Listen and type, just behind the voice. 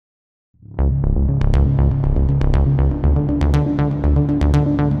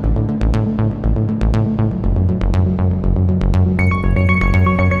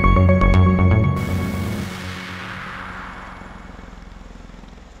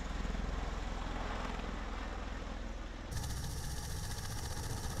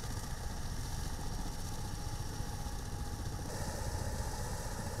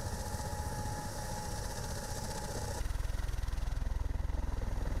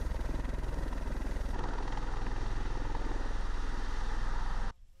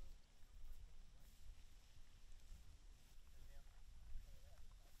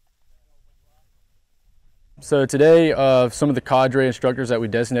So today, some of the cadre instructors that we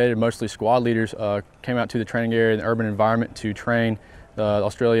designated, mostly squad leaders, came out to the training area in the urban environment to train the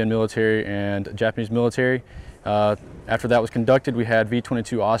Australian military and Japanese military. After that was conducted, we had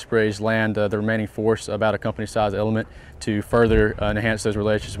V-22 Ospreys land the remaining force, about a company-sized element, to further enhance those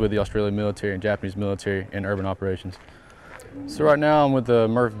relations with the Australian military and Japanese military in urban operations. So right now I'm with the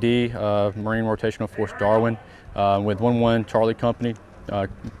MRF-D, Marine Rotational Force-Darwin, with 1-1 Charlie Company,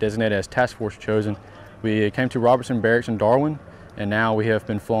 designated as Task Force Chosen. We came to Robertson Barracks in Darwin, and now we have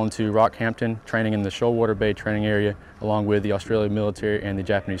been flown to Rockhampton, training in the Shoalwater Bay training area, along with the Australian military and the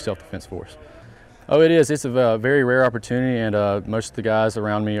Japanese Self-Defense Force. Oh, it is. It's a very rare opportunity, and most of the guys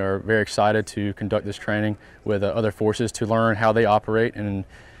around me are very excited to conduct this training with other forces to learn how they operate, and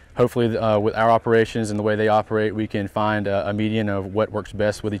hopefully with our operations and the way they operate, we can find a median of what works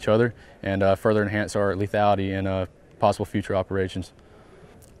best with each other and further enhance our lethality in possible future operations.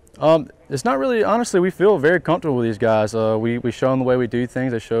 It's not really, honestly, we feel very comfortable with these guys. We show them the way we do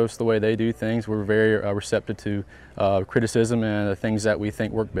things, they show us the way they do things. We're very receptive to criticism and the things that we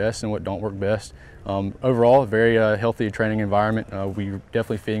think work best and what don't work best. Overall, a very healthy training environment. We're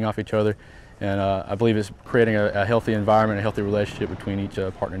definitely feeding off each other, and I believe it's creating a healthy environment, a healthy relationship between each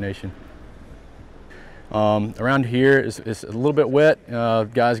partner nation. Around here, it's a little bit wet.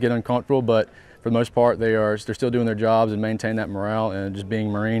 Guys get uncomfortable, but for the most part, they're still doing their jobs and maintain that morale and just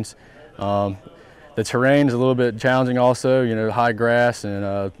being Marines. The terrain is a little bit challenging also, you know, high grass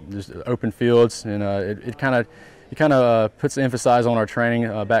and just open fields, and it kind of puts the emphasis on our training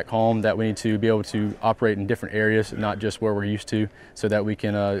back home that we need to be able to operate in different areas, not just where we're used to, so that we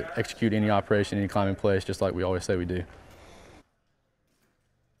can execute any operation, any climb in place, just like we always say we do.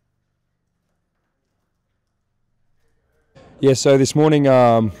 Yeah, so this morning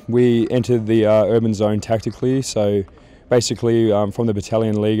we entered the urban zone tactically. So basically from the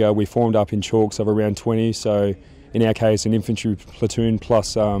battalion Liga, we formed up in chalks of around 20. So in our case, an infantry platoon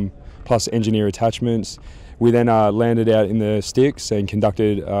plus engineer attachments. We then landed out in the sticks and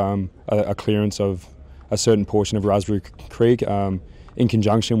conducted a clearance of a certain portion of Raspberry Creek in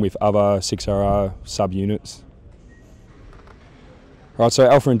conjunction with other 6RR sub-units. Right, so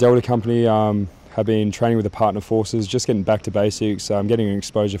Alpha and Delta Company have been training with the partner forces, just getting back to basics, getting an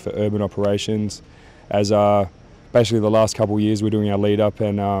exposure for urban operations. As basically the last couple of years we're doing our lead up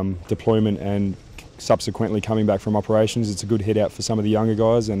and deployment and subsequently coming back from operations. It's a good hit out for some of the younger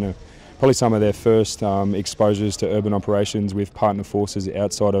guys and probably some of their first exposures to urban operations with partner forces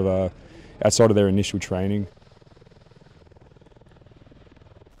outside of their initial training.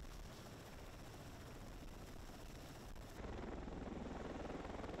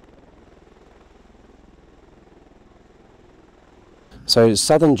 So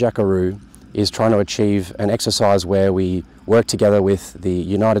Southern Jackaroo is trying to achieve an exercise where we work together with the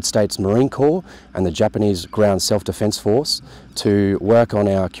United States Marine Corps and the Japanese Ground Self-Defense Force to work on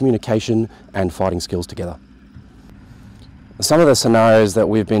our communication and fighting skills together. Some of the scenarios that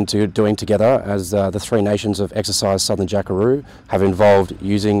we've been doing together as the three nations of exercise Southern Jackaroo have involved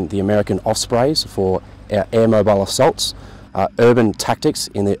using the American Ospreys for our air mobile assaults, urban tactics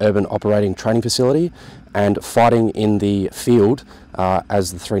in the urban operating training facility, and fighting in the field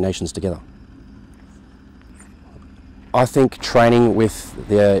as the three nations together. I think training with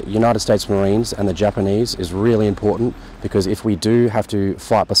the United States Marines and the Japanese is really important, because if we do have to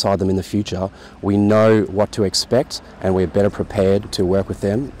fight beside them in the future, we know what to expect and we're better prepared to work with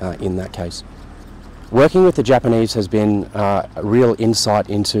them in that case. Working with the Japanese has been a real insight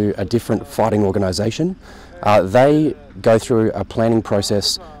into a different fighting organisation. They go through a planning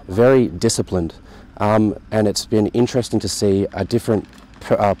process very disciplined, and it's been interesting to see a different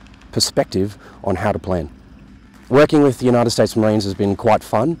perspective on how to plan. Working with the United States Marines has been quite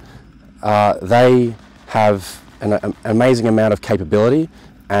fun. They have an amazing amount of capability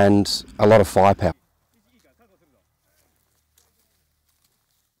and a lot of firepower.